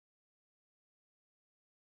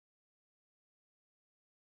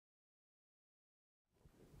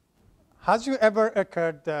Has you ever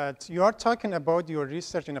occurred that you are talking about your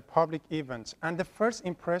research in a public event and the first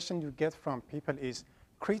impression you get from people is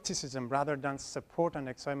criticism rather than support and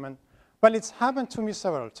excitement? Well, it's happened to me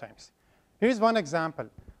several times. Here's one example.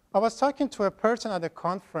 I was talking to a person at a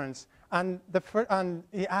conference and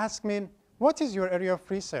he asked me, what is your area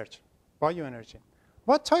of research? Bioenergy.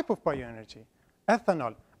 What type of bioenergy?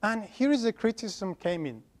 Ethanol. And here is the criticism came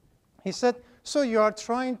in. He said, so you are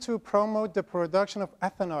trying to promote the production of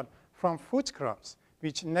ethanol from food crops,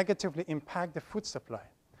 which negatively impact the food supply.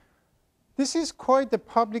 This is quite the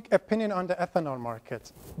public opinion on the ethanol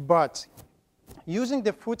market, but using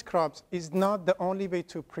the food crops is not the only way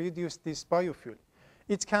to produce this biofuel.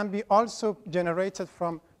 It can be also generated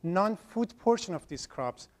from non-food portion of these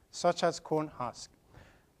crops, such as corn husk.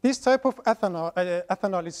 This type of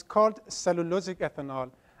ethanol is called cellulosic ethanol,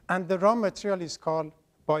 and the raw material is called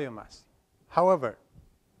biomass. However,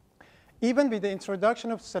 even with the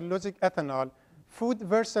introduction of cellulosic ethanol, food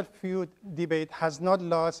versus fuel debate has not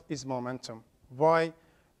lost its momentum. Why?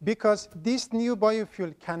 Because this new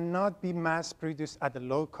biofuel cannot be mass-produced at a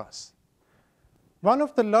low cost. One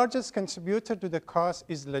of the largest contributors to the cost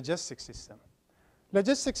is logistics system.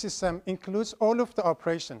 Logistics system includes all of the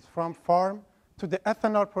operations from farm to the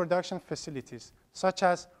ethanol production facilities, such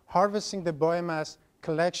as harvesting the biomass,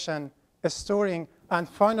 collection, storing, and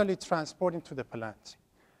finally transporting to the plant.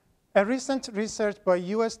 A recent research by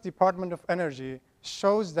US Department of Energy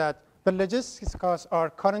shows that the logistics costs are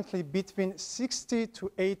currently between $60 to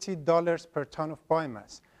 $80 per ton of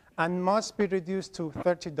biomass and must be reduced to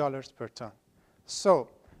 $30 per ton. So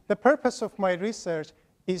the purpose of my research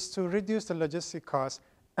is to reduce the logistic costs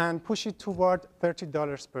and push it toward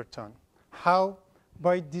 $30 per ton. How?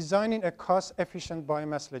 By designing a cost-efficient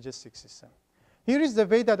biomass logistics system. Here is the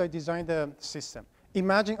way that I designed the system.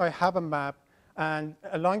 Imagine I have a map, and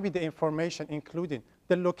along with the information, including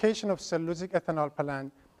the location of cellulosic ethanol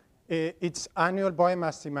plant, its annual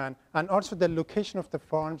biomass demand, and also the location of the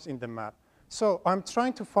farms in the map. So I'm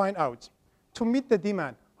trying to find out, to meet the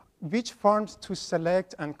demand, which farms to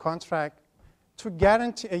select and contract to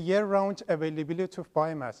guarantee a year-round availability of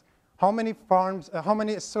biomass, how many farms, how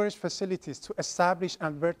many storage facilities to establish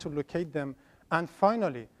and where to locate them, and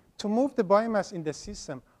finally, to move the biomass in the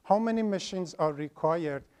system, how many machines are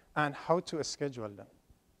required and how to schedule them.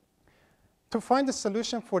 To find a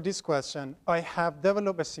solution for this question, I have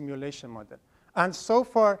developed a simulation model. And so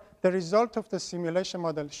far, the result of the simulation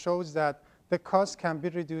model shows that the cost can be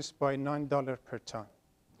reduced by $9 per ton.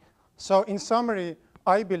 So in summary,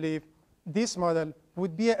 I believe this model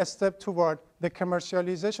would be a step toward the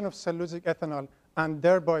commercialization of cellulosic ethanol and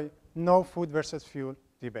thereby no food versus fuel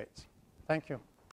debate. Thank you.